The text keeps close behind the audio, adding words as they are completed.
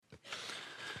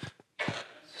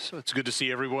So it's good to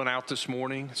see everyone out this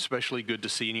morning, especially good to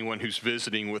see anyone who's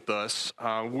visiting with us.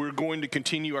 We're going to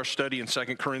continue our study in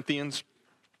 2 Corinthians.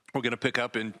 We're going to pick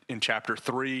up in chapter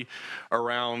 3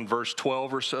 around verse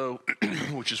 12 or so,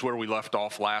 which is where we left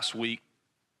off last week.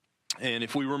 And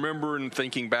if we remember in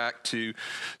thinking back to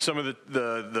some of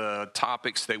the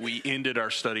topics that we ended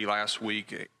our study last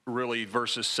week, really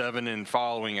verses 7 and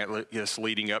following, I guess,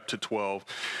 leading up to 12,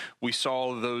 we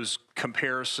saw those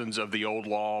comparisons of the old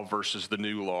law versus the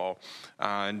new law.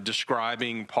 And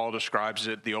Paul describes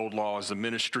it, the old law as the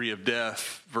ministry of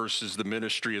death versus the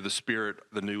ministry of the Spirit,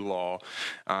 the new law.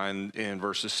 And in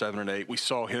verses 7 and 8, we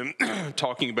saw him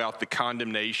talking about the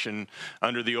condemnation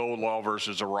under the old law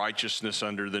versus a righteousness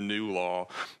under the new law.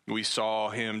 We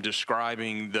saw him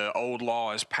describing the old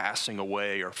law as passing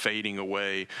away or fading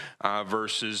away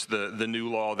versus the new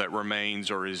law that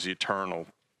remains or is eternal.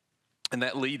 And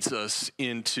that leads us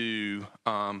into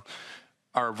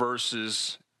our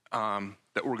verses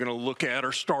that we're going to look at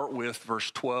or start with,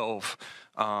 verse 12,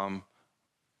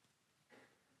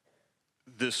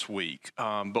 this week.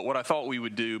 But what I thought we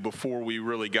would do before we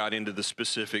really got into the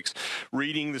specifics,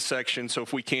 reading the section. So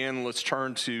if we can, let's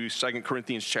turn to 2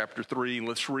 Corinthians chapter 3.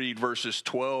 Let's read verses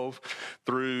 12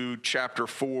 through chapter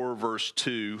 4, verse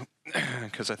 2,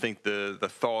 because I think the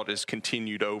thought is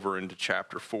continued over into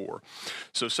chapter 4.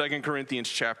 So 2 Corinthians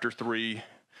chapter 3,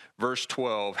 verse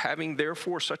 12, having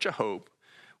therefore such a hope,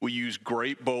 we use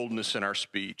great boldness in our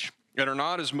speech, and are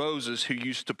not as Moses, who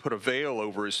used to put a veil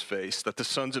over his face, that the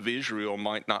sons of Israel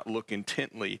might not look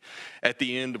intently at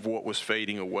the end of what was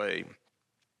fading away.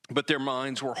 But their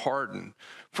minds were hardened.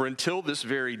 For until this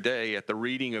very day, at the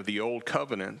reading of the old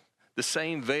covenant, the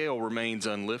same veil remains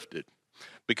unlifted,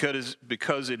 because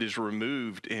it is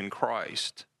removed in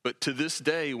Christ. But to this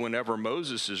day, whenever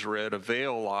Moses is read, a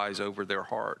veil lies over their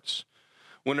hearts.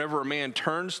 Whenever a man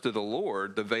turns to the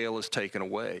Lord, the veil is taken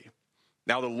away.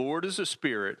 Now the Lord is a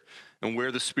spirit, and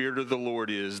where the Spirit of the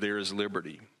Lord is, there is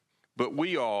liberty. But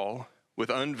we all, with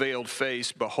unveiled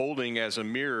face, beholding as a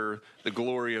mirror the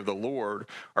glory of the Lord,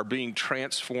 are being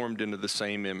transformed into the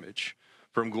same image,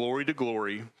 from glory to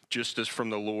glory, just as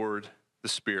from the Lord the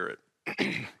Spirit.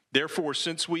 Therefore,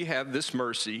 since we have this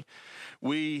mercy,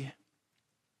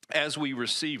 as we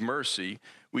receive mercy,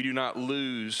 we do not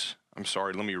lose.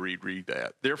 Let me read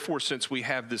that. Therefore, since we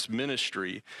have this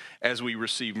ministry, as we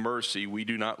receive mercy, we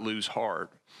do not lose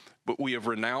heart, but we have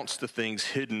renounced the things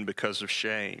hidden because of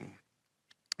shame,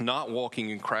 not walking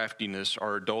in craftiness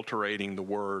or adulterating the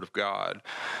word of God,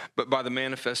 but by the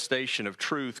manifestation of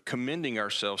truth, commending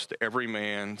ourselves to every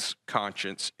man's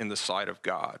conscience in the sight of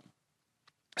God.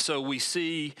 So we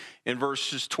see in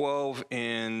verses 12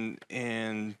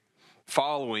 and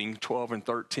following 12 and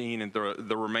 13 and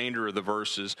the remainder of the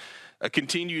verses, a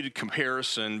continued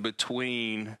comparison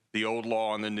between the old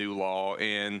law and the new law,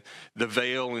 and the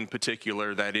veil in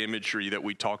particular, that imagery that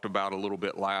we talked about a little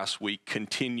bit last week,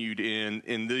 continued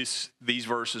in these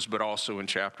verses, but also in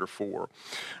chapter 4.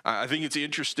 I think it's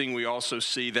interesting we also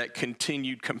see that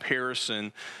continued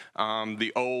comparison,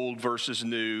 the old versus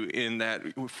new, in that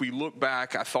if we look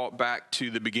back, I thought back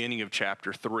to the beginning of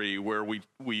chapter 3, where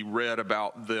we read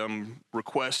about them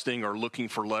requesting or looking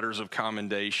for letters of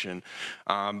commendation,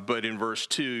 but in verse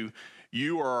 2,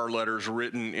 you are our letters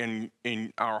written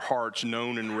in our hearts,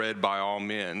 known and read by all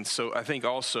men. So I think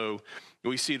also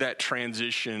we see that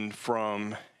transition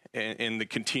from, and the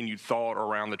continued thought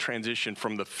around the transition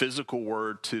from the physical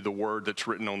word to the word that's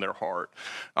written on their heart.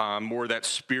 More that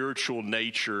spiritual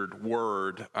natured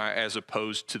word as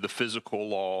opposed to the physical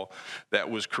law that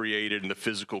was created and the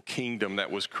physical kingdom that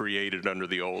was created under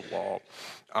the old law.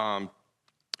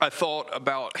 I thought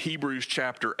about Hebrews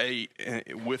chapter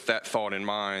 8 with that thought in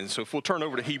mind. So if we'll turn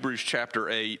over to Hebrews chapter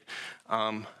 8,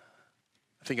 I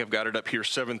think I've got it up here,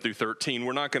 7 through 13.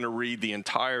 We're not going to read the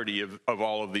entirety of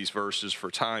all of these verses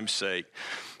for time's sake.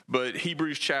 But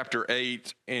Hebrews chapter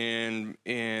 8 and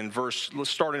let's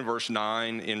start in verse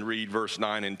 9 and read verse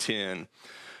 9 and 10.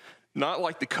 Not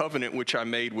like the covenant which I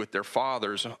made with their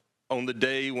fathers on the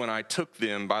day when I took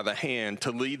them by the hand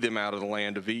to lead them out of the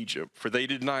land of Egypt. For they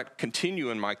did not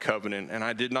continue in my covenant, and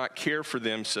I did not care for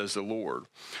them, says the Lord.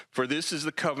 For this is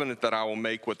the covenant that I will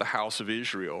make with the house of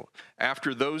Israel.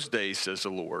 After those days, says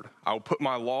the Lord, I will put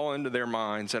my law into their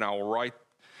minds, and I will write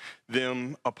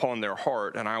them upon their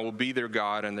heart, and I will be their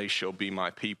God, and they shall be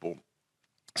my people.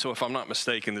 So if I'm not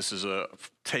mistaken, this is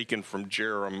taken from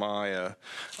Jeremiah.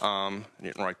 I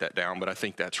didn't write that down, but I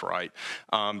think that's right.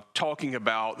 Talking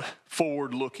about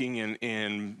forward-looking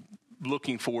and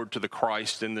looking forward to the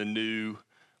Christ in the new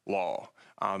law.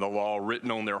 the law written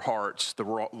on their hearts, the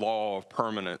law of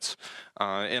permanence.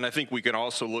 And I think we can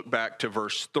also look back to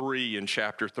verse 3 in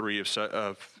chapter 3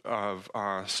 of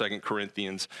 2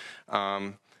 Corinthians,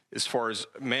 as far as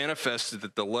manifested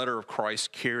that the letter of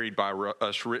Christ carried by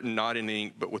us, written not in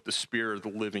ink, but with the Spirit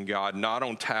of the living God, not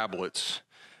on tablets,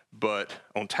 but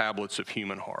on tablets of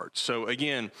human hearts. So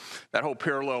again, that whole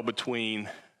parallel between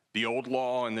the old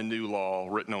law and the new law,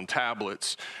 written on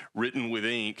tablets, written with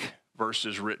ink,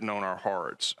 versus written on our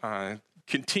hearts.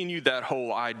 Continue that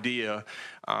whole idea,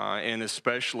 and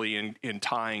especially in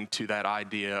tying to that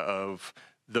idea of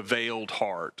the veiled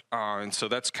heart. And so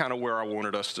that's kind of where I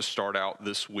wanted us to start out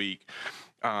this week.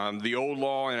 The old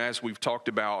law, and as we've talked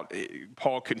about,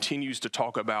 Paul continues to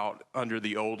talk about under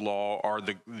the old law, are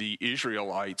the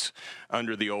Israelites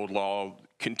under the old law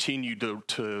continue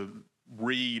to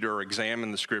read or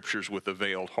examine the scriptures with a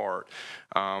veiled heart.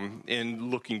 And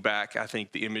looking back, I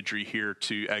think the imagery here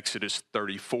to Exodus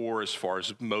 34, as far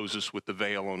as Moses with the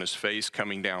veil on his face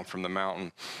coming down from the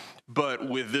mountain. But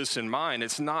with this in mind,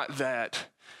 it's not that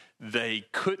they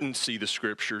couldn't see the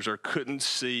scriptures or couldn't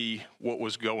see what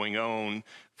was going on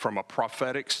from a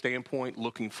prophetic standpoint,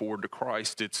 looking forward to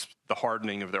Christ. It's the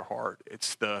hardening of their heart.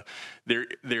 It's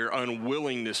their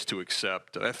unwillingness to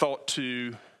accept. I thought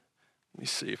let me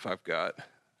see if I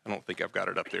don't think I've got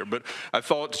it up there, but I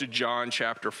thought to John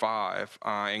chapter 5,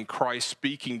 and Christ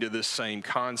speaking to this same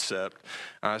concept,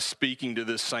 speaking to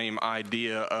this same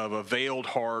idea of a veiled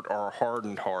heart or a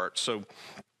hardened heart. So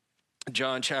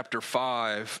John chapter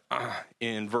 5,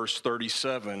 in verse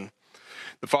 37,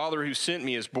 the Father who sent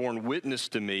me has borne witness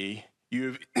to me.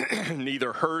 You have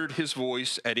neither heard his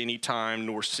voice at any time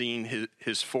nor seen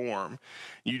his form.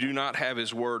 You do not have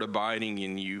his word abiding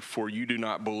in you, for you do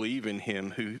not believe in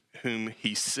him whom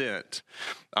he sent.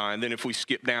 And then if we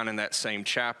skip down in that same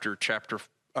chapter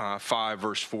 5,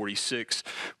 verse 46,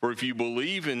 for if you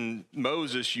believe in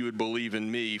Moses, you would believe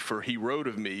in me, for he wrote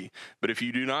of me. But if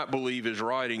you do not believe his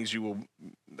writings,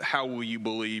 how will you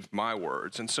believe my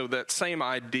words? And so that same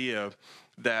idea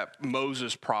that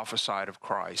Moses prophesied of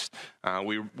Christ.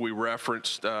 We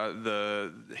referenced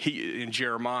in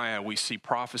Jeremiah, we see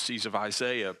prophecies of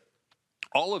Isaiah.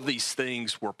 All of these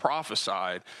things were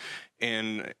prophesied.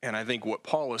 And I think what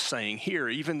Paul is saying here,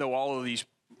 even though all of these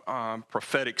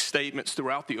prophetic statements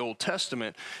throughout the Old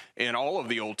Testament and all of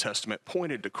the Old Testament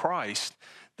pointed to Christ,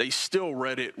 they still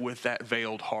read it with that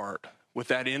veiled heart, with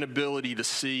that inability to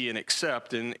see and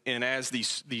accept. And as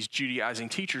these Judaizing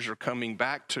teachers are coming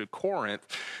back to Corinth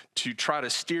to try to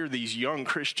steer these young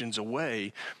Christians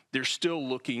away, they're still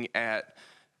looking at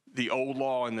the old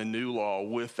law and the new law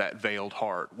with that veiled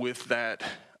heart, with that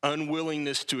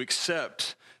unwillingness to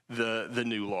accept the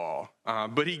new law.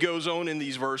 But he goes on in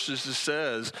these verses and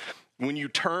says, when you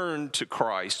turn to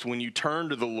Christ, when you turn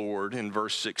to the Lord, in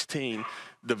verse 16,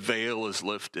 the veil is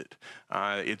lifted.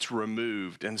 It's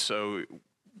removed. And so,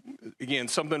 again,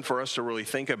 something for us to really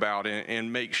think about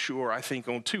and make sure, I think,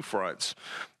 on two fronts.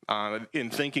 In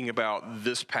thinking about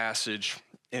this passage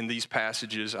and these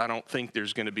passages, I don't think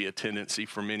there's going to be a tendency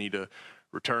for many to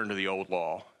return to the old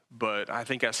law. But I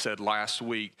think I said last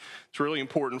week, it's really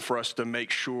important for us to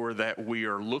make sure that we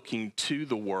are looking to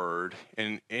the Word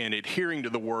and adhering to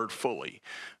the Word fully.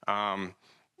 And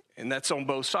that's on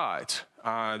both sides,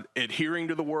 adhering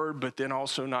to the Word, but then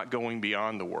also not going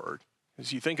beyond the Word.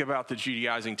 As you think about the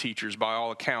Judaizing teachers, by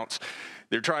all accounts,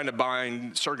 they're trying to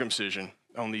bind circumcision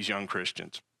on these young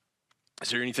Christians. Is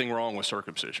there anything wrong with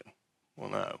circumcision? Well,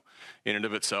 no. In and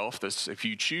of itself, if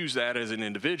you choose that as an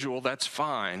individual, that's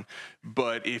fine.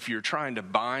 But if you're trying to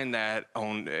bind that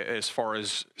on as far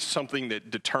as something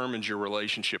that determines your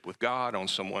relationship with God on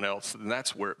someone else, then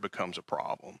that's where it becomes a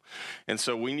problem. And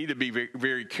so we need to be very,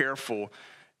 very careful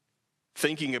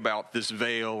thinking about this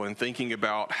veil and thinking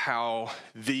about how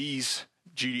these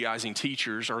Judaizing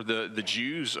teachers, or the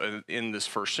Jews in this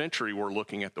first century, were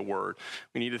looking at the Word.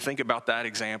 We need to think about that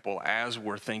example as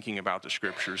we're thinking about the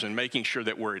Scriptures and making sure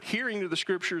that we're adhering to the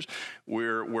Scriptures,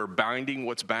 we're binding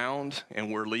what's bound, and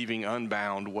we're leaving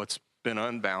unbound what's been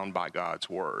unbound by God's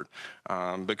Word.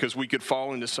 Because we could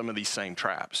fall into some of these same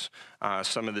traps,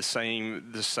 some of the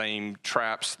same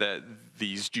traps that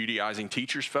these Judaizing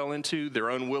teachers fell into, their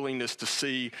unwillingness to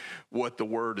see what the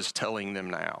Word is telling them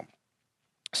now.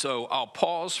 So I'll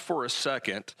pause for a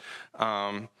second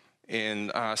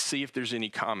and see if there's any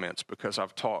comments, because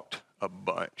I've talked a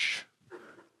bunch.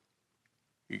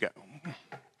 You got?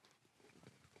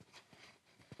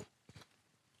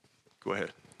 Go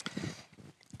ahead.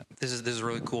 This is a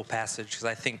really cool passage, because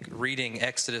I think reading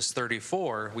Exodus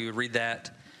 34, we would read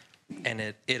that, and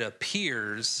it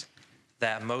appears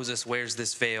that Moses wears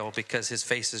this veil because his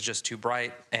face is just too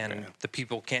bright and the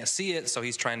people can't see it, so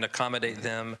he's trying to accommodate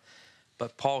them.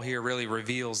 But Paul here really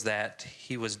reveals that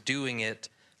he was doing it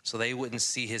so they wouldn't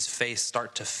see his face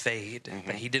start to fade,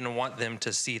 that he didn't want them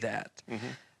to see that.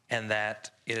 And that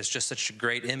it is just such a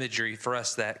great imagery for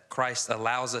us that Christ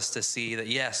allows us to see that,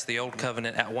 yes, the old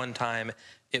covenant at one time,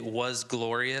 it was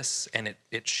glorious and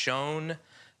it shone,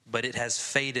 but it has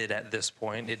faded at this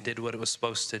point. It did what it was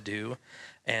supposed to do.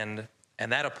 And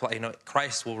that apply,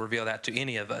 Christ will reveal that to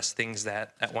any of us, things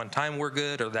that at one time were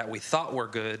good or that we thought were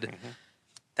good.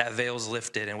 That veil's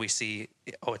lifted and we see,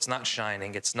 oh, it's not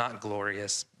shining, it's not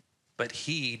glorious, but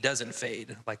he doesn't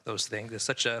fade like those things. It's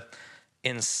such a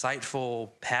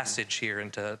insightful passage here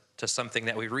into something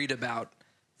that we read about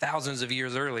thousands of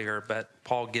years earlier, but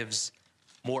Paul gives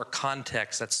more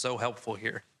context that's so helpful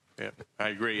here. Yeah, I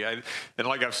agree. And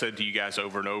like I've said to you guys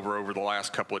over and over the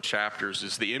last couple of chapters,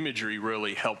 is the imagery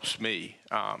really helps me.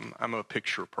 I'm a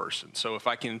picture person. So if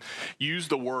I can use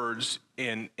the words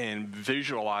and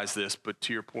visualize this, but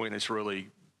to your point, it's really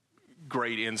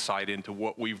great insight into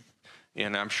what we've,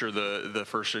 and I'm sure the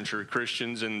first century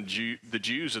Christians and the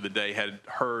Jews of the day had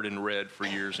heard and read for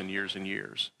years and years and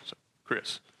years. So,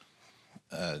 Chris.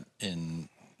 In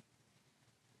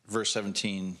verse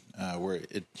 17, where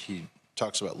he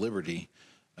talks about liberty,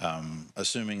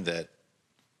 assuming that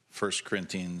 1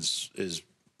 Corinthians is,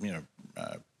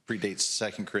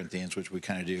 predates 2 Corinthians, which we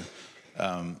kind of do,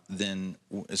 then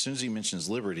as soon as he mentions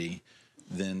liberty,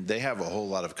 then they have a whole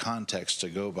lot of context to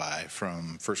go by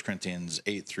from 1 Corinthians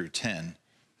 8 through 10,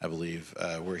 I believe,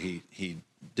 where he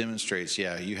demonstrates,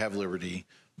 you have liberty,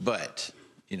 but,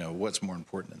 what's more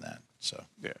important than that? So,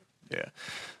 Yeah.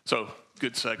 So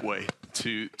good segue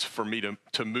for me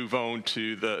to move on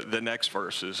to the next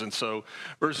verses. And so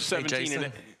verses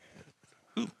 17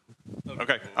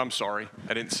 Okay, I'm sorry.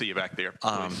 I didn't see you back there.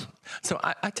 So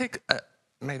I take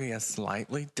maybe a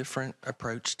slightly different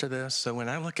approach to this. So when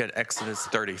I look at Exodus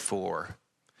 34,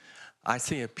 I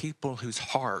see a people whose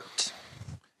heart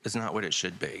is not what it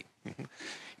should be.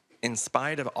 In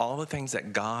spite of all the things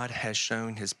that God has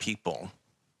shown his people,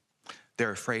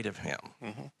 they're afraid of him.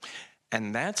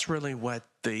 And that's really what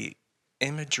the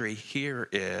imagery here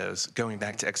is, going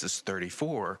back to Exodus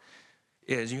 34,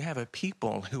 is you have a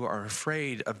people who are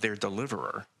afraid of their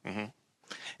deliverer.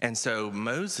 And so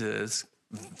Moses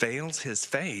veils his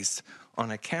face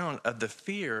on account of the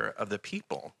fear of the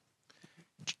people.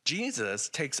 Jesus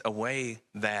takes away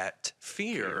that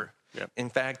fear. In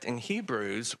fact, in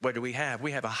Hebrews, what do we have?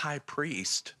 We have a high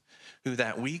priest who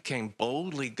that we can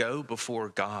boldly go before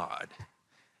God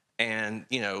and,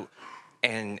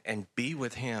 and be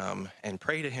with him and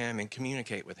pray to him and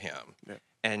communicate with him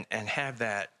and have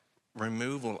that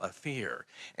removal of fear.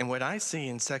 And what I see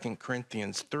in 2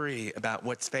 Corinthians 3 about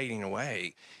what's fading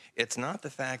away, it's not the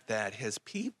fact that his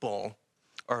people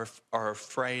are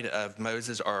afraid of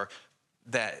Moses or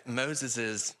that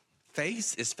Moses's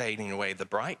face is fading away, the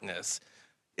brightness.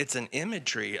 It's an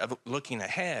imagery of looking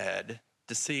ahead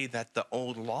to see that the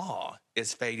old law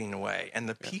is fading away. And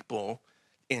the people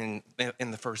in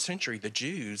the first century, the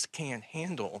Jews, can't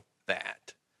handle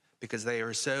that because they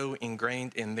are so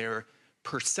ingrained in their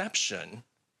perception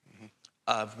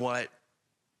of what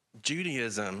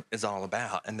Judaism is all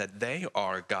about and that they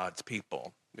are God's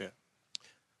people.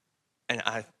 And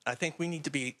I think we need to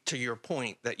be, to your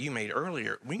point that you made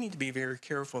earlier, we need to be very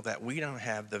careful that we don't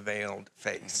have the veiled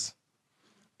face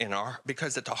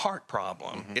because it's a heart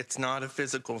problem. It's not a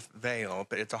physical veil,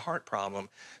 but it's a heart problem.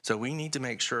 So we need to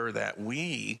make sure that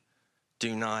we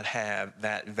do not have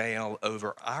that veil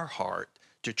over our heart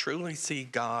to truly see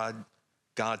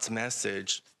God's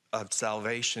message of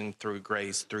salvation through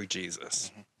grace through Jesus.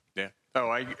 Oh,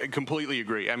 I completely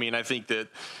agree. I mean, I think that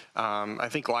I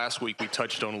think last week we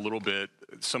touched on a little bit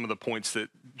some of the points that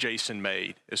Jason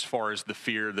made as far as the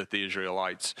fear that the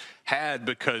Israelites had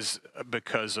because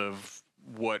of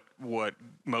what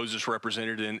Moses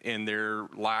represented in their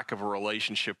lack of a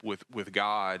relationship with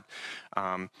God.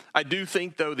 I do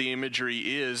think, though, the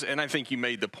imagery is, and I think you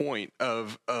made the point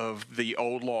of the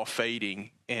old law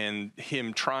fading and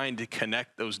him trying to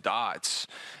connect those dots.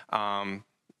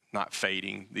 Not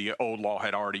fading. The old law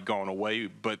had already gone away,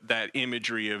 but that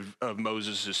imagery of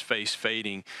Moses' face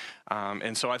fading.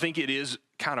 And so I think it is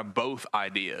kind of both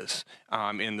ideas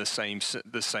in the same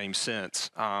sense.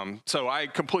 So I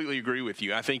completely agree with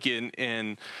you. I think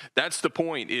that's the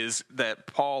point is that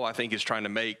Paul, I think, is trying to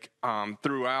make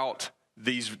throughout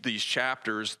these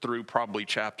chapters through probably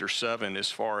chapter 7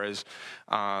 as far as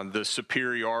the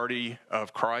superiority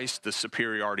of Christ, the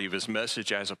superiority of his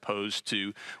message, as opposed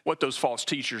to what those false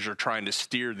teachers are trying to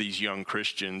steer these young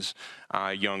Christians,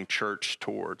 young church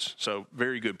towards. So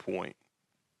very good point.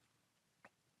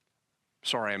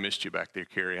 Sorry I missed you back there,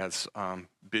 Carrie. I was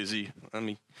busy.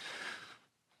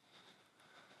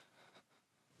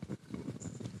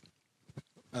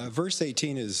 Verse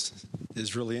 18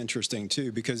 is really interesting,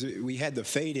 too, because we had the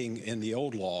fading in the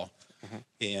old law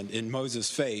and in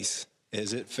Moses' face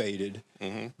as it faded,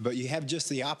 but you have just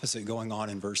the opposite going on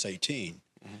in verse 18.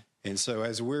 And so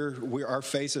as our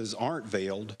faces aren't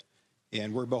veiled,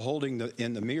 and we're beholding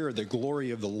in the mirror the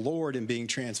glory of the Lord and being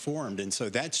transformed. And so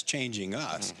that's changing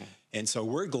us. And so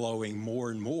we're glowing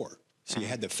more and more. So you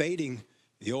had the fading,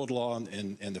 the old law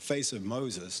and the face of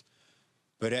Moses.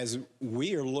 But as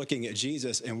we are looking at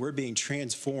Jesus and we're being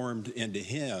transformed into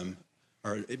him,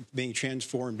 or being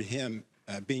transformed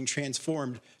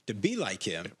to be like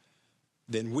him,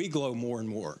 then we glow more and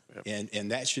more.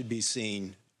 And that should be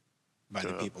seen by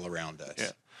the people around us.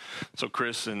 Yeah. So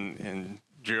Chris and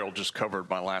Gerald just covered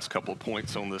my last couple of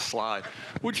points on this slide,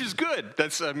 which is good.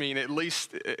 At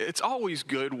least it's always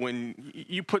good when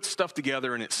you put stuff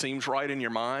together and it seems right in your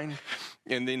mind,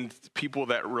 and then people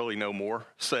that really know more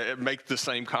make the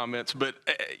same comments. But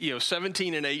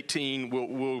 17 and 18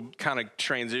 will kind of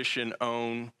transition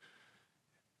on.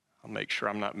 I'll make sure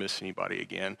I'm not missing anybody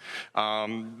again.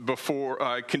 Before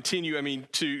I continue,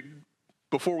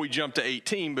 before we jump to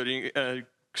 18, but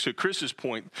to Chris's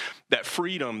point, that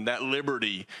freedom, that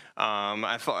liberty,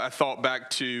 I thought back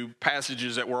to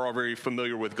passages that we're all very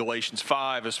familiar with, Galatians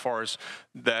 5, as far as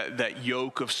that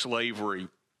yoke of slavery.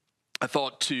 I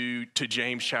thought to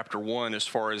James chapter 1, as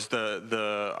far as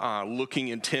the looking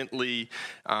intently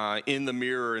in the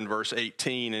mirror in verse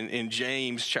 18, and in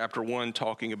James chapter 1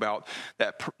 talking about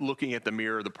that looking at the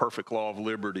mirror, the perfect law of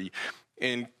liberty.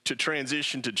 And to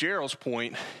transition to Gerald's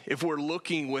point, if we're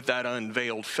looking with that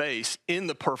unveiled face in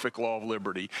the perfect law of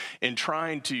liberty and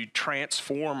trying to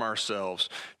transform ourselves,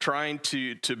 trying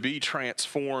to be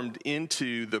transformed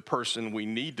into the person we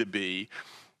need to be,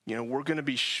 we're going to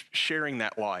be sharing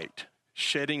that light,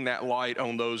 shedding that light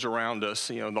on those around us,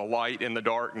 the light in the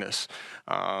darkness,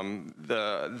 the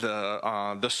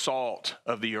salt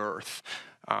of the earth.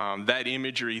 That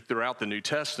imagery throughout the New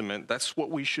Testament, that's what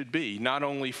we should be, not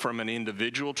only from an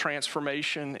individual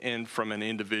transformation and from an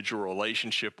individual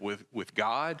relationship with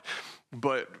God,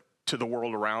 but to the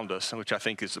world around us, which I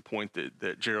think is the point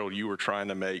that Gerald, you were trying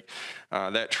to make.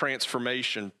 That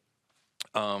transformation,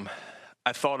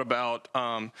 I thought about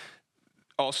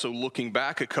also looking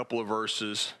back a couple of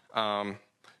verses,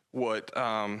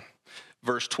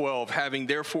 Verse 12, having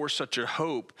therefore such a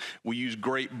hope, we use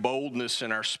great boldness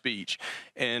in our speech.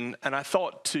 And I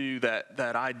thought, too, that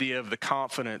idea of the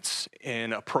confidence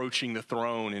in approaching the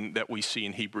throne and that we see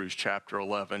in Hebrews chapter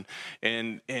 11.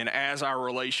 And as our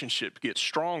relationship gets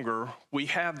stronger, we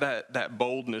have that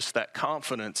boldness, that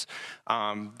confidence,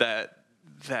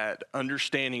 that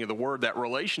understanding of the word, that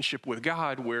relationship with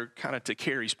God, where kind of to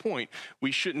Carrie's point,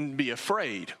 we shouldn't be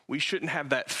afraid. We shouldn't have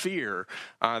that fear.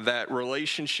 That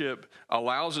relationship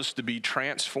allows us to be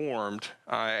transformed,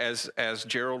 as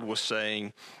Gerald was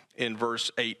saying in verse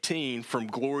 18, from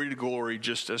glory to glory,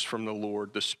 just as from the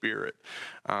Lord, the Spirit.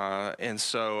 And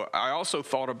so I also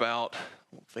thought about,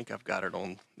 I don't think I've got it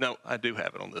on. No, I do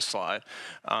have it on this slide.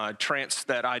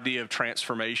 That idea of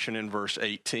transformation in verse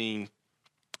 18.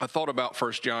 I thought about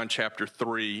 1 John chapter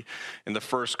 3 in the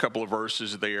first couple of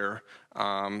verses there.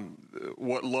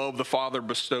 What love the Father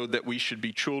bestowed that we should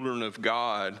be children of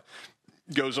God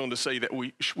goes on to say that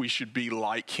we should be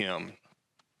like him.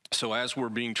 So as we're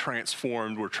being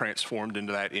transformed, we're transformed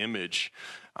into that image.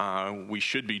 We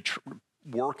should be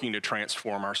working to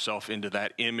transform ourselves into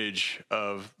that image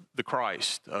of the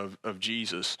Christ, of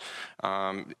Jesus,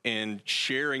 and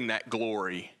sharing that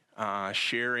glory,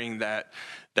 sharing that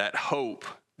hope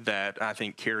that I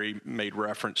think Carrie made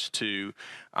reference to,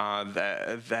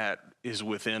 that is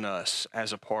within us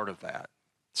as a part of that.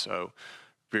 So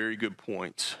very good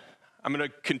points. I'm going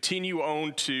to continue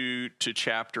on to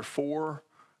chapter 4,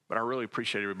 but I really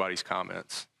appreciate everybody's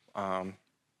comments.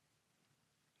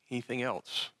 Anything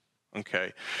else?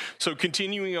 Okay. So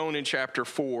continuing on in chapter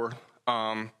 4,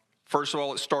 first of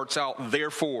all, it starts out,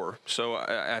 therefore. So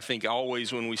I think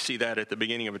always when we see that at the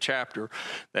beginning of a chapter,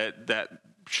 that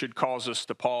should cause us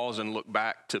to pause and look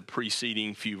back to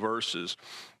preceding few verses.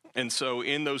 And so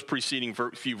in those preceding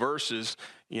few verses,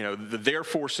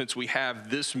 therefore, since we have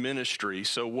this ministry,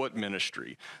 so what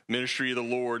ministry? Ministry of the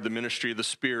Lord, the ministry of the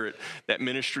Spirit, that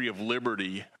ministry of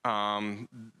liberty,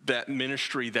 that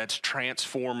ministry that's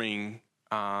transforming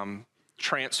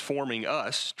transforming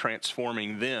us,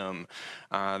 transforming them.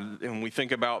 And we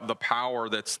think about the power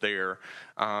that's there,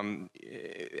 and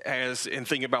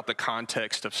think about the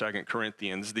context of 2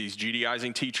 Corinthians, these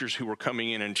Judaizing teachers who were coming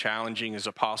in and challenging his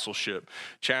apostleship,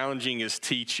 challenging his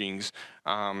teachings,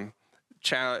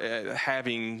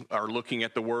 having or looking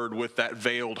at the word with that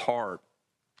veiled heart.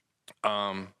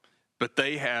 But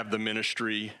they have the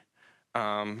ministry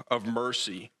of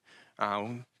mercy.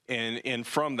 And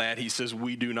from that, he says,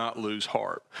 we do not lose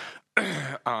heart.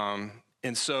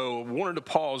 And so I wanted to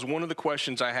pause. One of the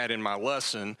questions I had in my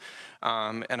lesson,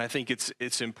 and I think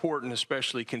it's important,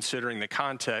 especially considering the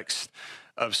context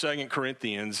of 2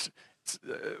 Corinthians,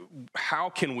 how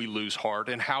can we lose heart,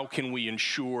 and how can we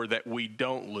ensure that we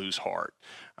don't lose heart?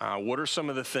 What are some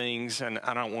of the things, and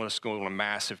I don't want us to go on a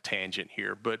massive tangent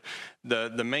here, but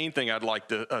the main thing I'd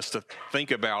like us to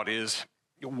think about is,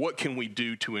 what can we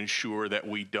do to ensure that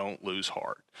we don't lose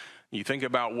heart? You think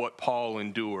about what Paul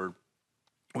endured.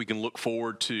 We can look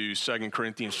forward to 2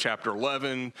 Corinthians chapter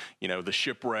 11, the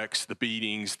shipwrecks, the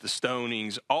beatings, the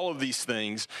stonings, all of these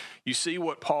things. You see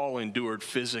what Paul endured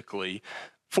physically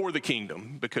for the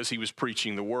kingdom because he was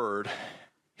preaching the word.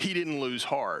 He didn't lose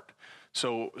heart.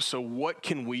 So what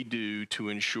can we do to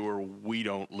ensure we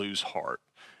don't lose heart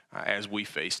as we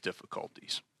face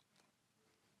difficulties?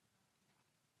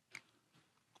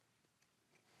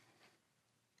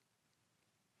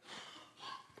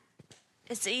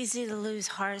 It's easy to lose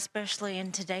heart, especially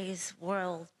in today's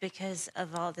world, because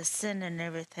of all the sin and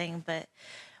everything. But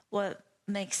what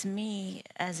makes me,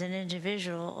 as an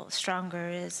individual, stronger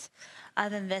is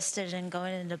I've invested in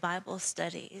going into Bible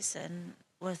studies and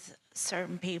with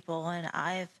certain people, and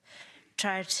I've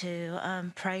tried to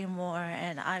pray more,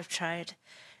 and I've tried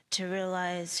to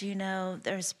realize,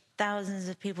 there's thousands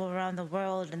of people around the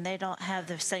world, and they don't have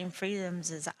the same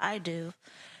freedoms as I do.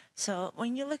 So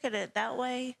when you look at it that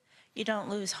way, you don't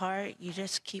lose heart. You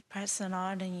just keep pressing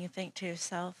on, and you think to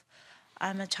yourself,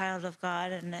 I'm a child of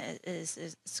God, and it's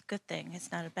a good thing. It's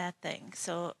not a bad thing.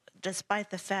 So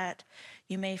despite the fact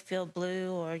you may feel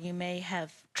blue or you may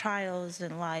have trials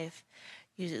in life,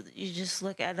 you just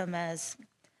look at them as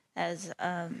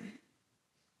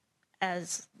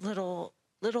little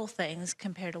things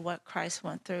compared to what Christ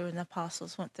went through and the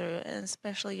apostles went through, and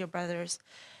especially your brothers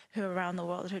who are around the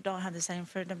world who don't have the same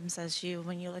freedoms as you.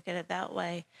 When you look at it that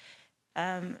way,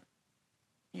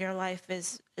 your life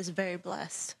is very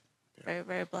blessed, very,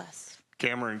 very blessed.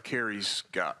 Cameron, Carrie's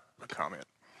got a comment.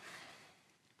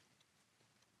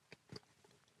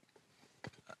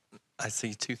 I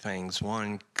see two things.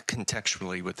 One,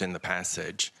 contextually within the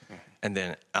passage, and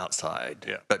then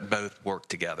outside, but both work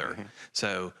together.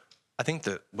 So I think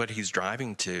that what he's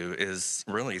driving to is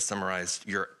really summarized.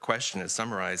 Your question is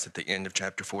summarized at the end of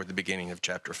chapter 4, the beginning of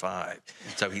chapter 5.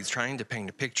 So he's trying to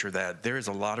paint a picture that there is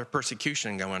a lot of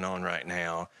persecution going on right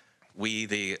now. We,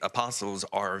 the apostles,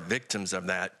 are victims of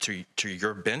that to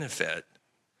your benefit.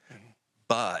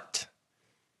 But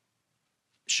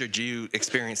should you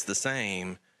experience the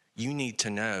same, you need to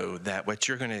know that what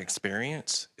you're going to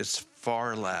experience is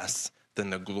far less than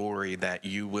the glory that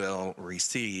you will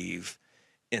receive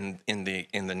in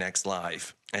the next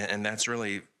life. And that's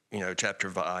really, chapter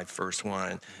 5, verse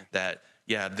 1, that,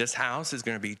 this house is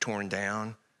going to be torn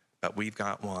down, but we've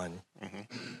got one.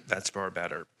 That's far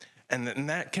better. And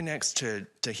that connects to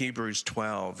Hebrews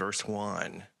 12, verse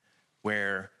 1,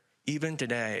 where even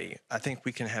today, I think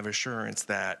we can have assurance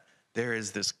that there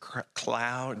is this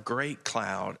great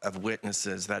cloud of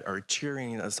witnesses that are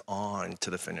cheering us on to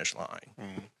the finish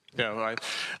line. Yeah,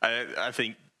 I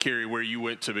think, Carrie, where you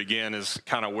went to begin is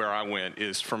kind of where I went,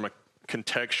 is from a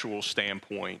contextual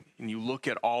standpoint. And you look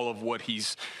at all of what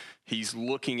he's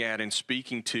looking at and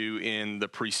speaking to in the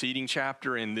preceding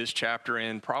chapter, in this chapter,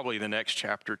 and probably the next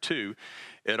chapter too.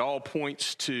 It all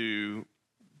points to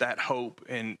that hope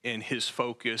and his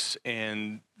focus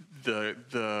and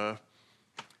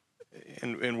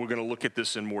and we're going to look at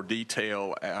this in more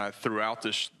detail throughout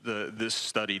this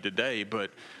study today,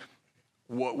 but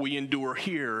what we endure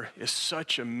here is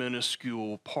such a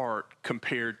minuscule part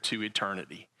compared to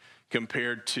eternity,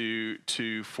 compared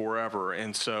to forever.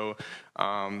 And so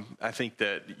I think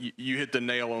that you hit the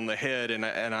nail on the head, and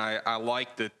I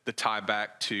like the tie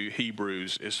back to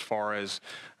Hebrews as far as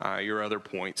your other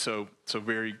point. So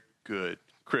very good.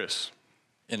 Chris.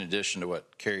 In addition to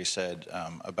what Carrie said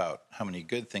about how many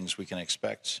good things we can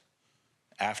expect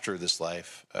after this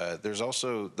life, there's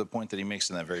also the point that he makes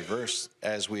in that very verse,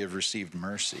 as we have received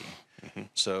mercy.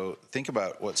 So think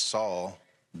about what Saul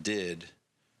did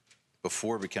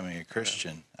before becoming a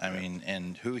Christian. I mean,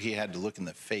 and who he had to look in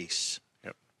the face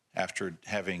after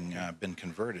having been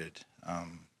converted.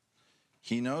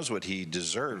 he knows what he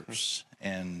deserves,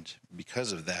 and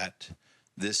because of that,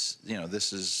 this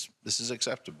is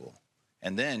acceptable.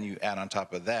 And then you add on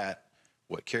top of that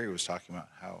what Carrie was talking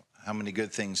about, how many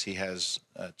good things he has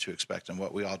to expect, and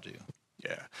what we all do.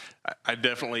 Yeah, I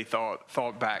definitely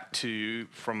thought back to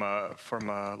from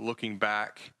a looking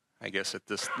back, I guess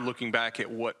looking back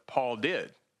at what Paul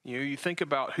did. You think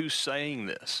about who's saying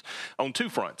this on two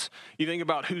fronts. You think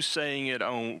about who's saying it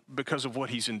because of what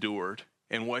he's endured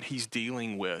and what he's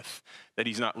dealing with, that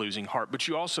he's not losing heart. But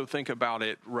you also think about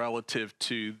it relative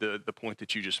to the point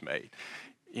that you just made.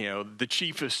 The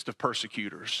chiefest of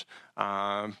persecutors,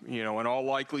 in all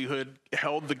likelihood,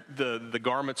 held the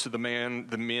garments of the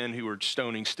men who were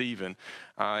stoning Stephen,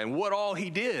 and what all he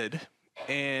did,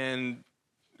 and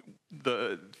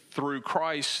through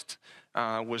Christ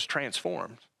was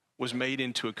transformed, was made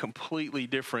into a completely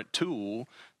different tool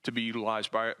to be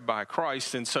utilized by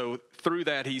Christ. And so through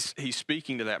that, he's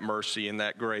speaking to that mercy and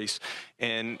that grace,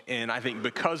 and I think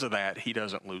because of that, he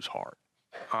doesn't lose heart.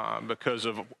 Because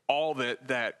of all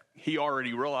that he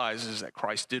already realizes that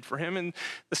Christ did for him. And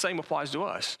the same applies to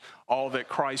us. All that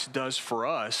Christ does for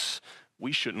us,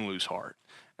 we shouldn't lose heart.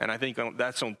 And I think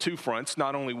that's on two fronts,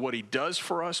 not only what he does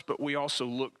for us, but we also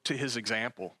look to his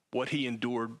example, what he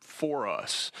endured for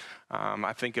us.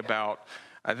 I think about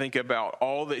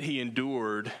all that he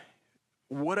endured.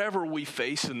 Whatever we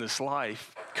face in this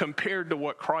life, compared to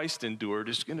what Christ endured,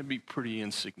 is going to be pretty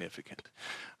insignificant.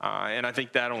 And I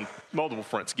think that on multiple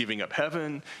fronts, giving up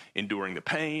heaven, enduring the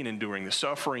pain, enduring the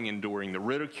suffering, enduring the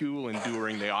ridicule,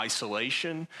 enduring the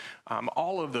isolation,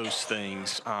 all of those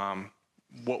things,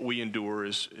 what we endure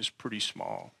is pretty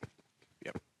small.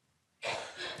 Yep.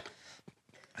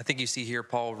 I think you see here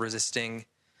Paul resisting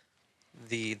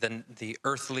the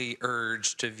earthly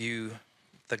urge to view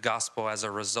the gospel as a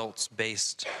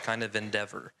results-based kind of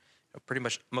endeavor. Pretty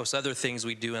much most other things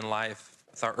we do in life,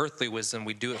 with our earthly wisdom,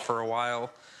 we do it for a while, and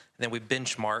then we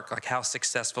benchmark, like how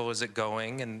successful is it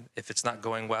going, and if it's not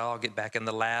going well, I'll get back in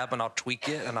the lab and I'll tweak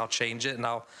it and I'll change it and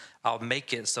I'll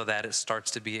make it so that it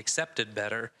starts to be accepted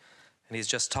better. And he's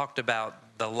just talked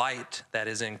about the light that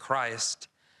is in Christ,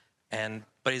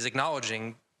 but he's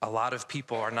acknowledging a lot of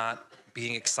people are not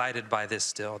being excited by this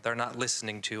still. They're not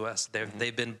listening to us.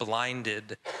 They've been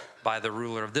blinded by the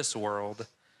ruler of this world,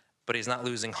 but he's not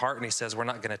losing heart, and he says we're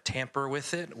not going to tamper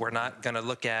with it. We're not going to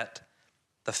look at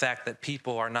the fact that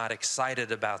people are not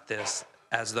excited about this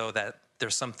as though that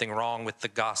there's something wrong with the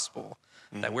gospel,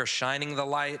 that we're shining the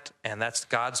light, and that's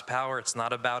God's power. It's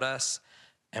not about us,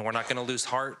 and we're not going to lose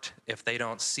heart if they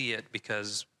don't see it,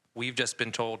 because we've just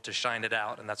been told to shine it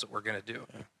out, and that's what we're going to do.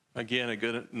 Again,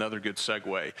 another good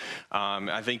segue.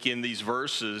 I think in these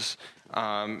verses,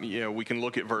 we can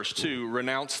look at verse 2,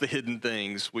 renounce the hidden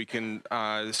things. We can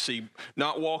see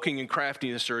not walking in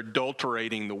craftiness or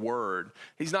adulterating the word.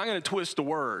 He's not going to twist the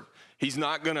word. He's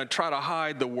not going to try to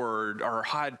hide the word or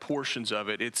hide portions of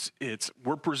it.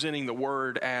 We're presenting the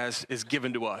word as is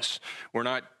given to us. We're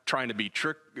not trying to be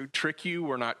trick you.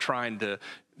 We're not trying to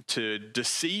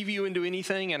deceive you into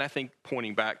anything. And I think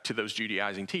pointing back to those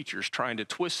Judaizing teachers trying to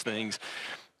twist things,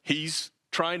 he's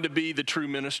trying to be the true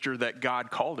minister that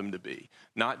God called him to be,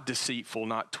 not deceitful,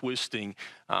 not twisting.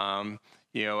 I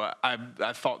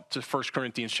thought to 1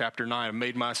 Corinthians chapter 9, I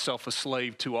made myself a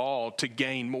slave to all to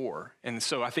gain more. And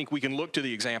so I think we can look to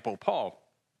the example of Paul.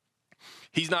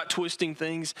 He's not twisting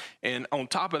things, and on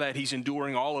top of that, he's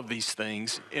enduring all of these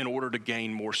things in order to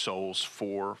gain more souls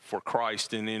for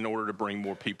Christ and in order to bring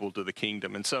more people to the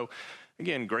kingdom. And so,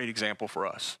 again, great example for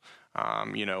us,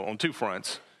 on two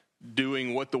fronts,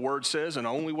 doing what the Word says and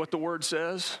only what the Word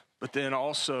says, but then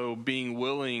also being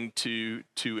willing to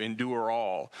endure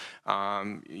all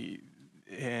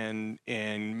and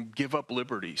give up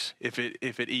liberties if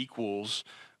it equals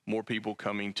more people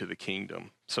coming to the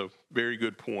kingdom. So very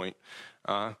good point.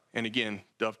 And again,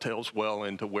 dovetails well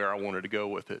into where I wanted to go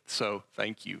with it. So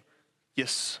thank you.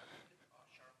 Yes.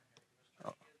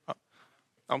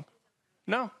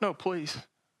 No, please. If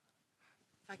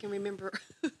I can remember.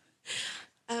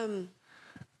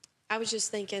 I was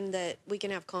just thinking that we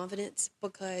can have confidence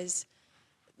because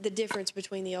the difference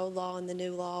between the old law and the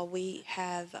new law, we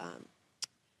have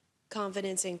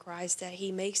confidence in Christ that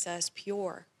he makes us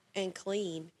pure and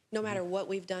clean no matter what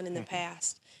we've done in the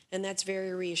past. And that's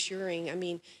very reassuring. I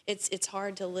mean, it's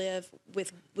hard to live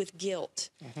with guilt.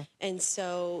 And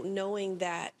so knowing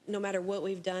that no matter what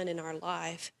we've done in our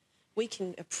life, we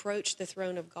can approach the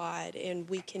throne of God and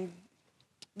we can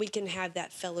have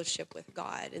that fellowship with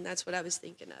God. And that's what I was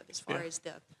thinking of as far as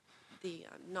the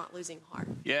not losing heart.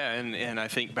 Yeah, and I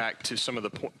think back to some of the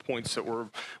points that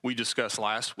we discussed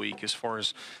last week as far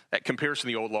as that comparison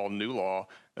of the old law and new law.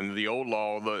 And the old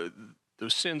law,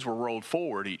 those sins were rolled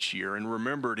forward each year and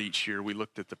remembered each year. We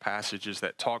looked at the passages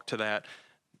that talk to that.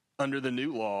 Under the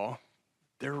new law,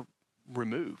 they're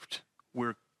removed.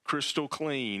 We're crystal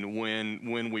clean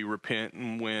when we repent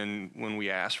and when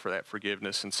we ask for that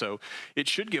forgiveness. And so it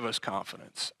should give us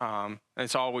confidence.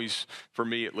 It's always, for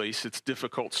me at least, it's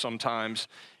difficult sometimes,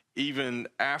 even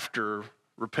after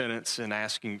repentance and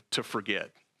asking to forget.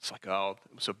 It's like, oh,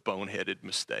 it was a boneheaded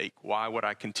mistake. Why would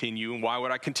I continue? And why would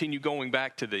I continue going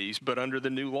back to these? But under the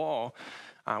new law,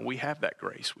 we have that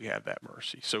grace. We have that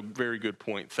mercy. So very good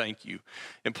point. Thank you.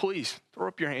 And please throw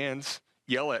up your hands,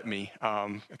 yell at me,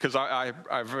 because I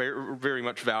very, very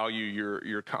much value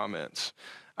your comments.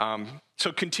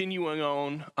 So continuing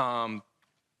on,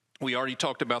 we already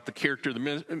talked about the character of the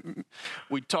ministry.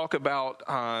 We talk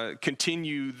about,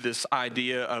 continue this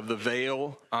idea of the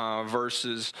veil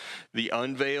versus the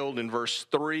unveiled in verse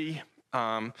 3.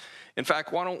 In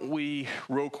fact, why don't we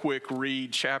real quick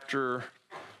read chapter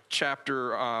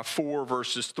 4,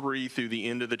 verses 3 through the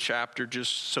end of the chapter,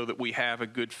 just so that we have a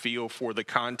good feel for the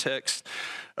context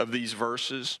of these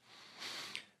verses.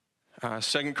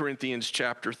 2 Corinthians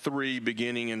chapter 3,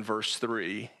 beginning in verse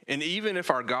 3. And even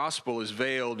if our gospel is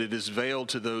veiled, it is veiled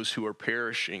to those who are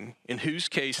perishing, in whose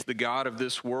case the God of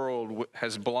this world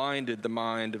has blinded the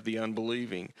mind of the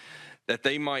unbelieving, that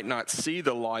they might not see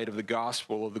the light of the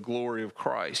gospel of the glory of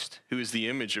Christ, who is the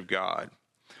image of God.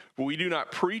 For we do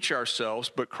not preach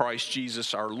ourselves, but Christ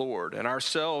Jesus our Lord, and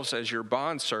ourselves as your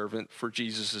bondservant for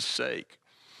Jesus' sake.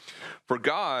 For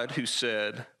God, who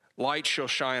said, light shall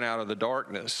shine out of the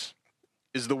darkness,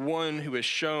 is the one who has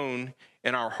shown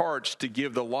in our hearts to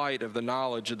give the light of the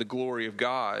knowledge of the glory of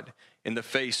God in the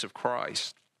face of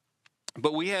Christ.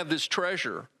 But we have this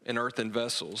treasure in earthen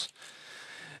vessels,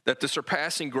 that the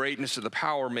surpassing greatness of the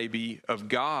power may be of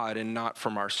God and not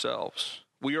from ourselves.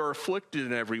 We are afflicted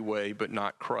in every way, but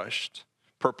not crushed,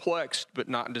 perplexed, but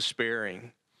not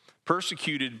despairing,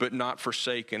 persecuted, but not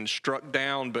forsaken, struck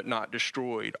down, but not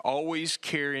destroyed, always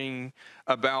carrying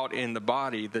about in the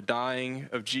body the dying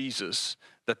of Jesus,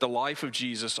 that the life of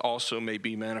Jesus also may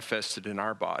be manifested in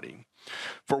our body.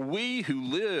 For we who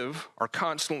live are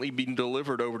constantly being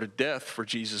delivered over to death for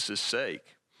Jesus'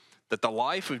 sake, that the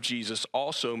life of Jesus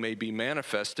also may be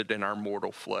manifested in our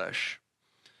mortal flesh.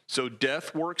 So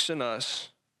death works in us,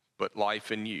 but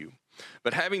life in you.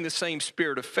 But having the same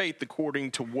spirit of faith,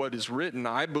 according to what is written,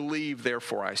 I believe,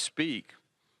 therefore I speak.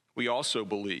 We also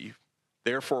believe,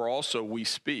 therefore also we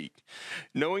speak,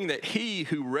 knowing that he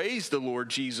who raised the Lord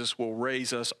Jesus will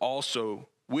raise us also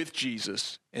with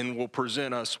Jesus and will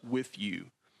present us with you.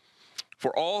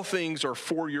 For all things are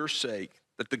for your sake,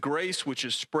 that the grace which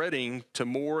is spreading to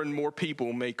more and more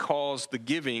people may cause the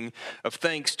giving of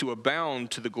thanks to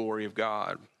abound to the glory of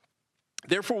God.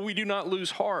 Therefore we do not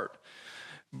lose heart.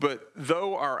 But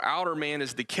though our outer man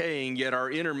is decaying, yet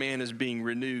our inner man is being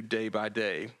renewed day by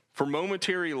day. For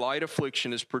momentary light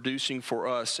affliction is producing for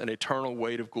us an eternal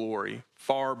weight of glory,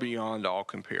 far beyond all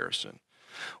comparison.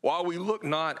 While we look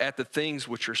not at the things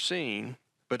which are seen,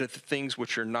 but at the things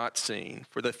which are not seen.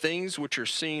 For the things which are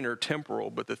seen are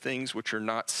temporal, but the things which are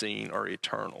not seen are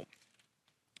eternal.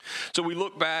 So we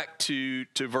look back to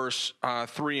verse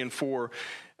 3 and 4.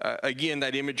 Again,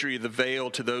 that imagery of the veil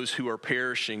to those who are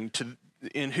perishing,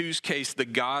 in whose case the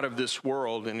God of this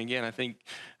world, and again, I think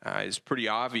it's pretty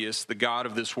obvious, the God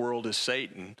of this world is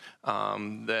Satan.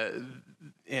 And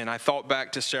I thought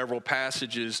back to several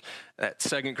passages at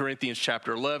 2 Corinthians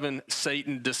chapter 11,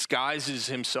 Satan disguises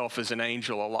himself as an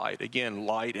angel of light. Again,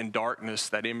 light and darkness,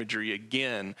 that imagery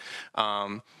again.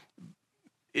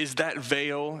 Is that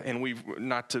veil, and we've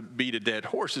not to beat a dead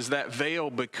horse, is that veil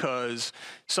because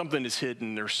something is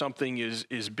hidden or something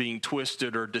is being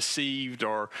twisted or deceived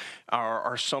or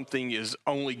something is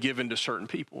only given to certain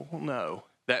people? Well, no.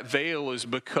 That veil is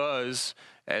because,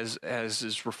 as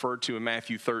is referred to in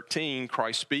Matthew 13,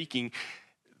 Christ speaking,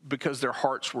 because their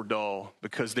hearts were dull,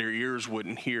 because their ears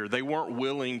wouldn't hear. They weren't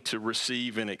willing to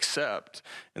receive and accept.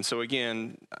 And so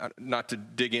again, not to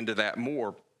dig into that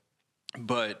more,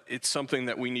 but it's something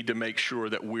that we need to make sure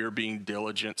that we're being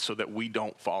diligent so that we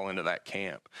don't fall into that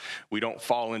camp. We don't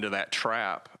fall into that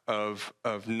trap of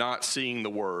not seeing the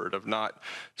word, of not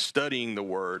studying the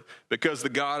word, because the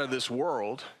God of this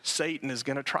world, Satan, is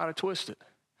going to try to twist it.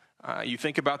 You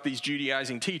think about these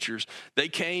Judaizing teachers. They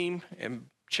came, and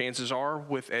chances are,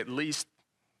 with at least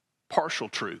partial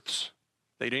truths.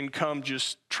 They didn't come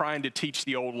just trying to teach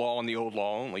the old law and the old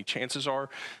law only. Chances are,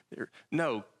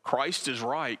 no, Christ is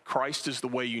right. Christ is the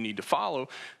way you need to follow.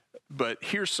 But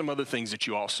here's some other things that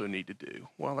you also need to do.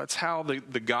 Well, that's how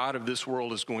the God of this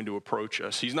world is going to approach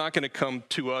us. He's not going to come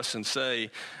to us and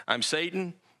say, I'm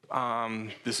Satan.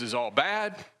 This is all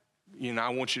bad. I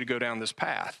want you to go down this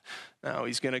path. No,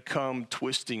 he's going to come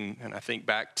twisting. And I think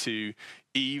back to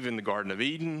Eve in the Garden of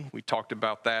Eden. We talked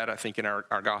about that, I think, in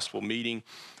our gospel meeting.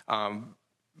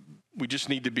 We just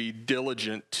need to be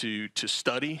diligent to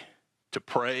study, to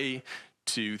pray,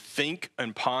 to think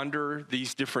and ponder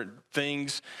these different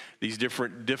things, these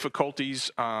different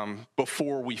difficulties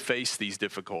before we face these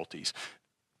difficulties.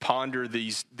 Ponder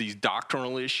these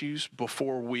doctrinal issues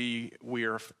before we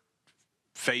are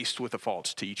faced with a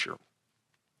false teacher.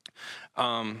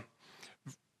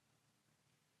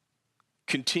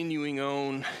 Continuing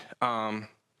on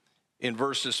in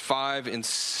verses 5 and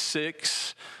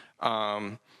 6,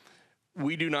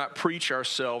 we do not preach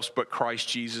ourselves, but Christ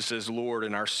Jesus as Lord,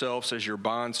 and ourselves as your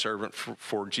bondservant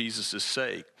for Jesus'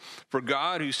 sake. For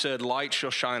God, who said, light shall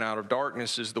shine out of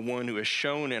darkness, is the one who has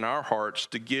shown in our hearts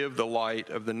to give the light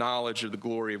of the knowledge of the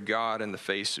glory of God in the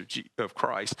face of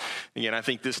Christ. Again, I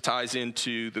think this ties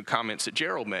into the comments that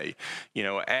Gerald made.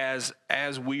 As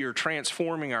we are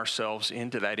transforming ourselves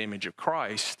into that image of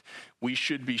Christ, we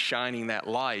should be shining that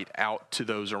light out to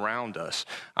those around us.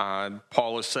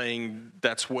 Paul is saying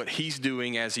that's what he's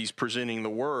doing as he's presenting the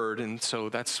word, and so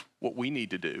that's what we need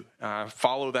to do.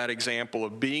 Follow that example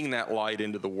of being that light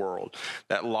into the world,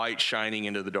 that light shining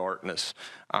into the darkness.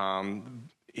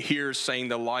 Here saying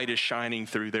the light is shining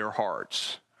through their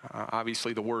hearts.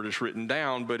 Obviously, the word is written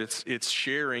down, but it's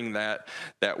sharing that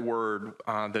word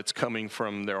that's coming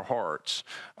from their hearts.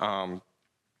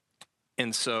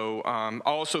 And so I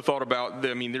also thought about,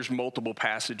 there's multiple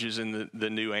passages in the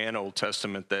New and Old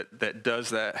Testament that does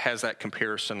that, has that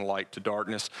comparison, light to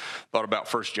darkness. Thought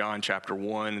about 1 John chapter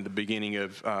 1, the beginning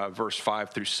of verse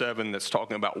 5 through 7, that's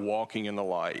talking about walking in the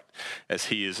light as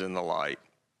he is in the light.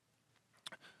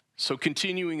 So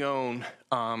continuing on,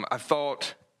 I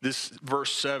thought this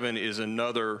verse 7 is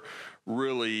another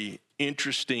really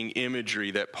interesting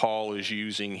imagery that Paul is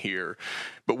using here.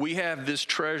 But we have this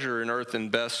treasure in earthen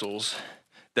vessels,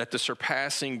 that the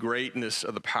surpassing greatness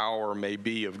of the power may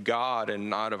be of God and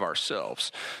not of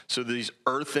ourselves. So these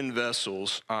earthen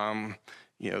vessels,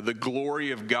 the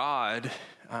glory of God,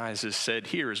 as is said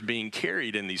here, is being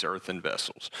carried in these earthen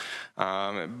vessels.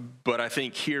 But I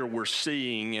think here we're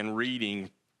seeing and reading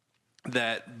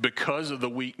that because of the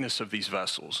weakness of these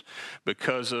vessels,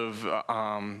 because of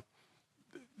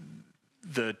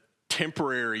the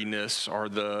temporariness or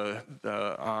the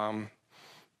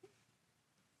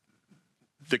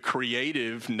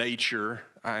creative nature,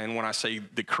 and when I say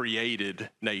the created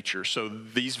nature, so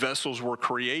these vessels were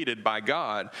created by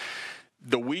God,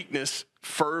 the weakness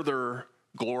further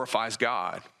glorifies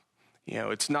God.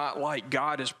 It's not like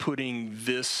God is putting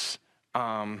this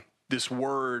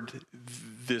word,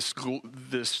 this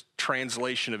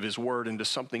translation of his word into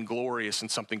something glorious and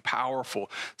something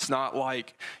powerful. It's not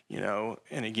like,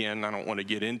 and again, I don't want to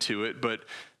get into it, but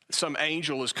some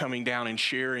angel is coming down and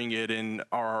sharing it in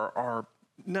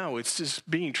no, it's just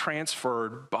being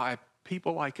transferred by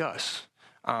people like us.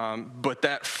 But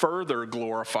that further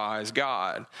glorifies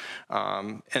God.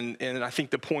 And I think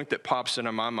the point that pops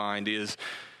into my mind is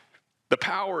the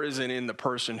power isn't in the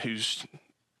person who's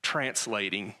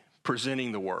translating,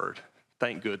 presenting the word.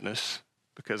 Thank goodness,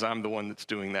 because I'm the one that's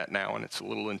doing that now, and it's a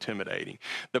little intimidating.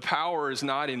 The power is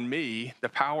not in me. The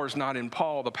power is not in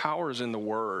Paul. The power is in the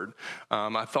word.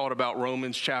 I thought about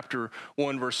Romans chapter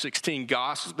 1, verse 16.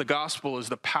 The gospel is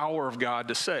the power of God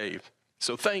to save.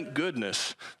 So thank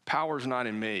goodness, power is not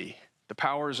in me. The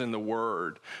power is in the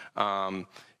word.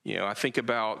 I think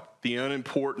about the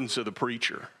unimportance of the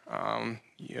preacher.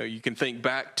 You can think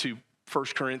back to 1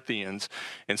 Corinthians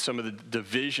and some of the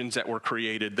divisions that were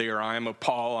created there. I am of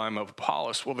Paul, I am of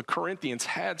Apollos. Well, the Corinthians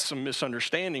had some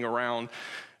misunderstanding around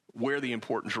where the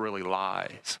importance really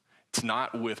lies. It's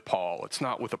not with Paul, it's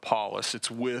not with Apollos,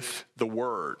 it's with the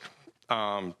word.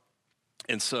 And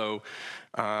so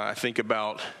I think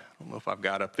about, I don't know if I've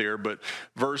got up there, but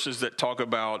verses that talk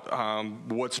about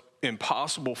what's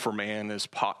impossible for man is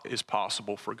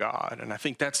possible for God. And I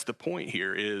think that's the point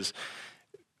here is,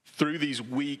 through these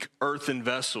weak earthen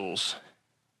vessels,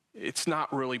 it's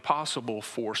not really possible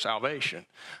for salvation.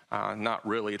 Not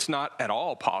really. It's not at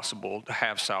all possible to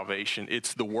have salvation.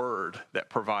 It's the word that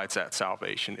provides that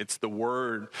salvation. It's the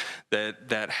word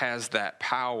that has that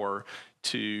power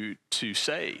to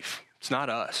save. It's not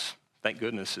us. Thank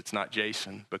goodness it's not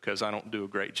Jason, because I don't do a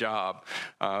great job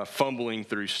fumbling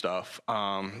through stuff.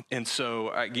 And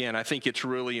so, again, I think it's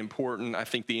really important. I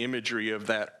think the imagery of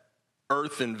that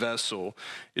earthen vessel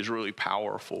is really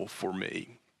powerful for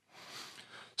me.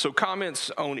 So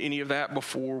comments on any of that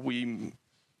before we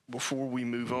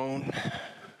move on?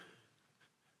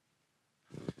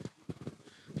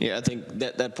 Yeah, I think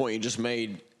that point you just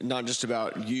made not just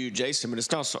about you, Jason, but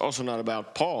it's also not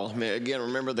about Paul. I mean, again,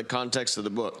 remember the context of the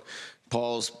book.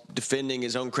 Paul's defending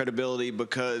his own credibility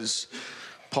because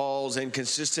Paul's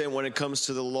inconsistent when it comes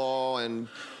to the law, and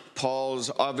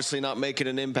Paul's obviously not making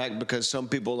an impact because some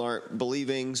people aren't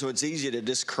believing. So it's easy to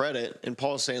discredit. And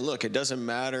Paul's saying, look, it doesn't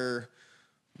matter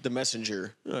the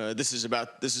messenger. This is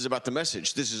about the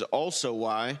message. This is also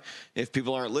why, if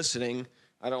people aren't listening,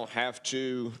 I don't have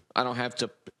to,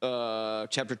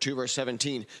 chapter 2, verse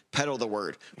 17, peddle the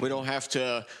word. We don't have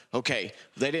to, okay,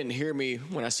 they didn't hear me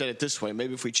when I said it this way.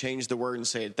 Maybe if we change the word and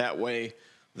say it that way,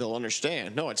 they'll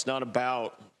understand. No, it's not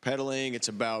about peddling. It's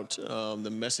about the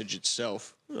message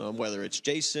itself, whether it's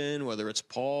Jason, whether it's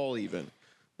Paul even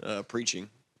preaching.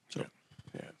 So.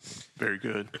 Yeah, very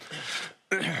good.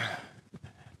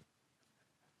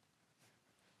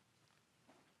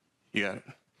 You got it.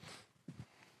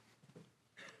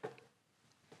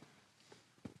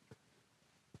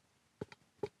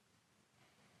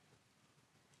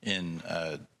 In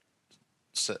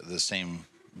the same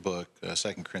book,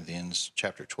 2 Corinthians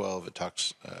chapter 12, it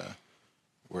talks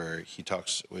where he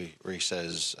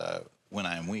says, "When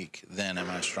I am weak, then am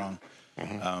I strong."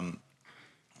 Mm-hmm.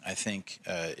 I think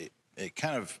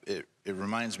it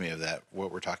reminds me of that,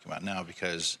 what we're talking about now,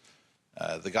 because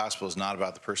the gospel is not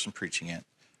about the person preaching it,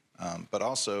 but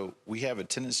also we have a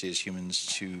tendency as humans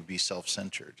to be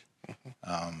self-centered.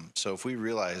 Mm-hmm. So if we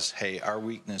realize, hey, our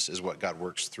weakness is what God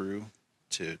works through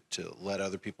to let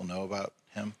other people know about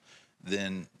Him,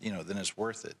 then it's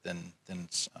worth it. Then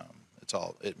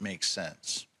it makes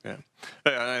sense. Yeah,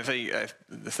 I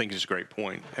think it's a great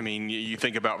point. I mean, you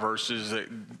think about verses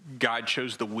that God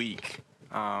chose the weak,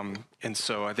 and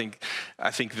so I think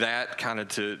that kind of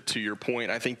to your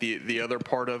point. I think the other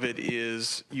part of it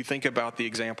is you think about the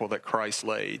example that Christ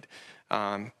laid,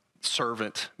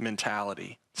 servant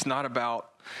mentality. It's not about,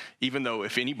 even though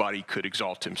if anybody could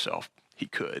exalt himself, he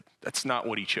could. That's not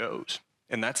what he chose.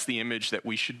 And that's the image that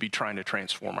we should be trying to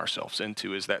transform ourselves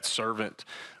into, is that servant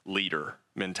leader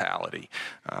mentality.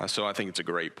 So I think it's a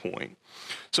great point.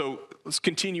 So let's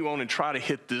continue on and try to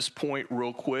hit this point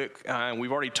real quick.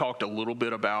 We've already talked a little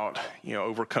bit about,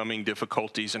 overcoming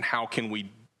difficulties and how can we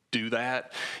do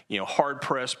that. Hard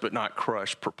pressed but not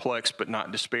crushed, perplexed but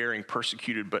not despairing,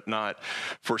 persecuted but not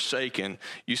forsaken.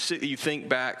 You think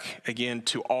back again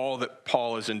to all that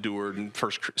Paul has endured in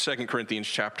 2 Corinthians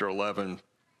chapter 11.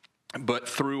 But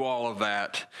through all of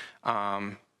that,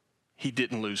 he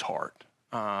didn't lose heart.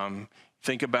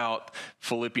 Think about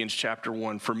Philippians chapter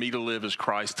 1, for me to live is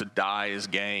Christ, to die is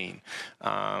gain.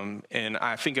 And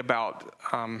I think about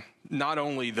not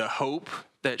only the hope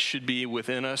that should be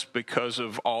within us because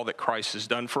of all that Christ has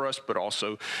done for us, but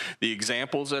also the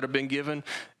examples that have been given.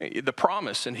 The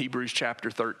promise in Hebrews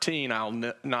chapter 13,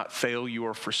 I'll not fail you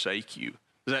or forsake you.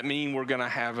 Does that mean we're going to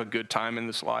have a good time in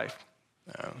this life?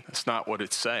 No, that's not what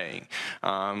it's saying.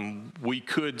 We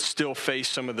could still face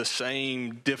some of the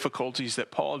same difficulties that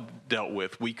Paul dealt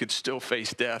with. We could still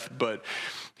face death, but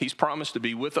he's promised to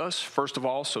be with us, first of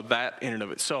all, so that in and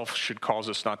of itself should cause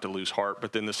us not to lose heart.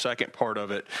 But then the second part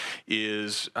of it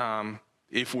is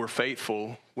if we're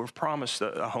faithful, we're promised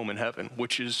a home in heaven,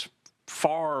 which is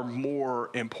far more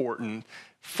important,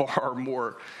 far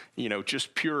more,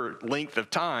 just pure length of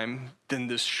time than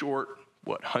this short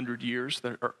 100 years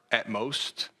that are at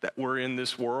most that we're in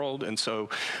this world. And so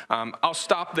I'll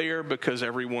stop there because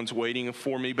everyone's waiting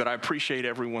for me, but I appreciate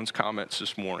everyone's comments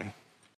this morning.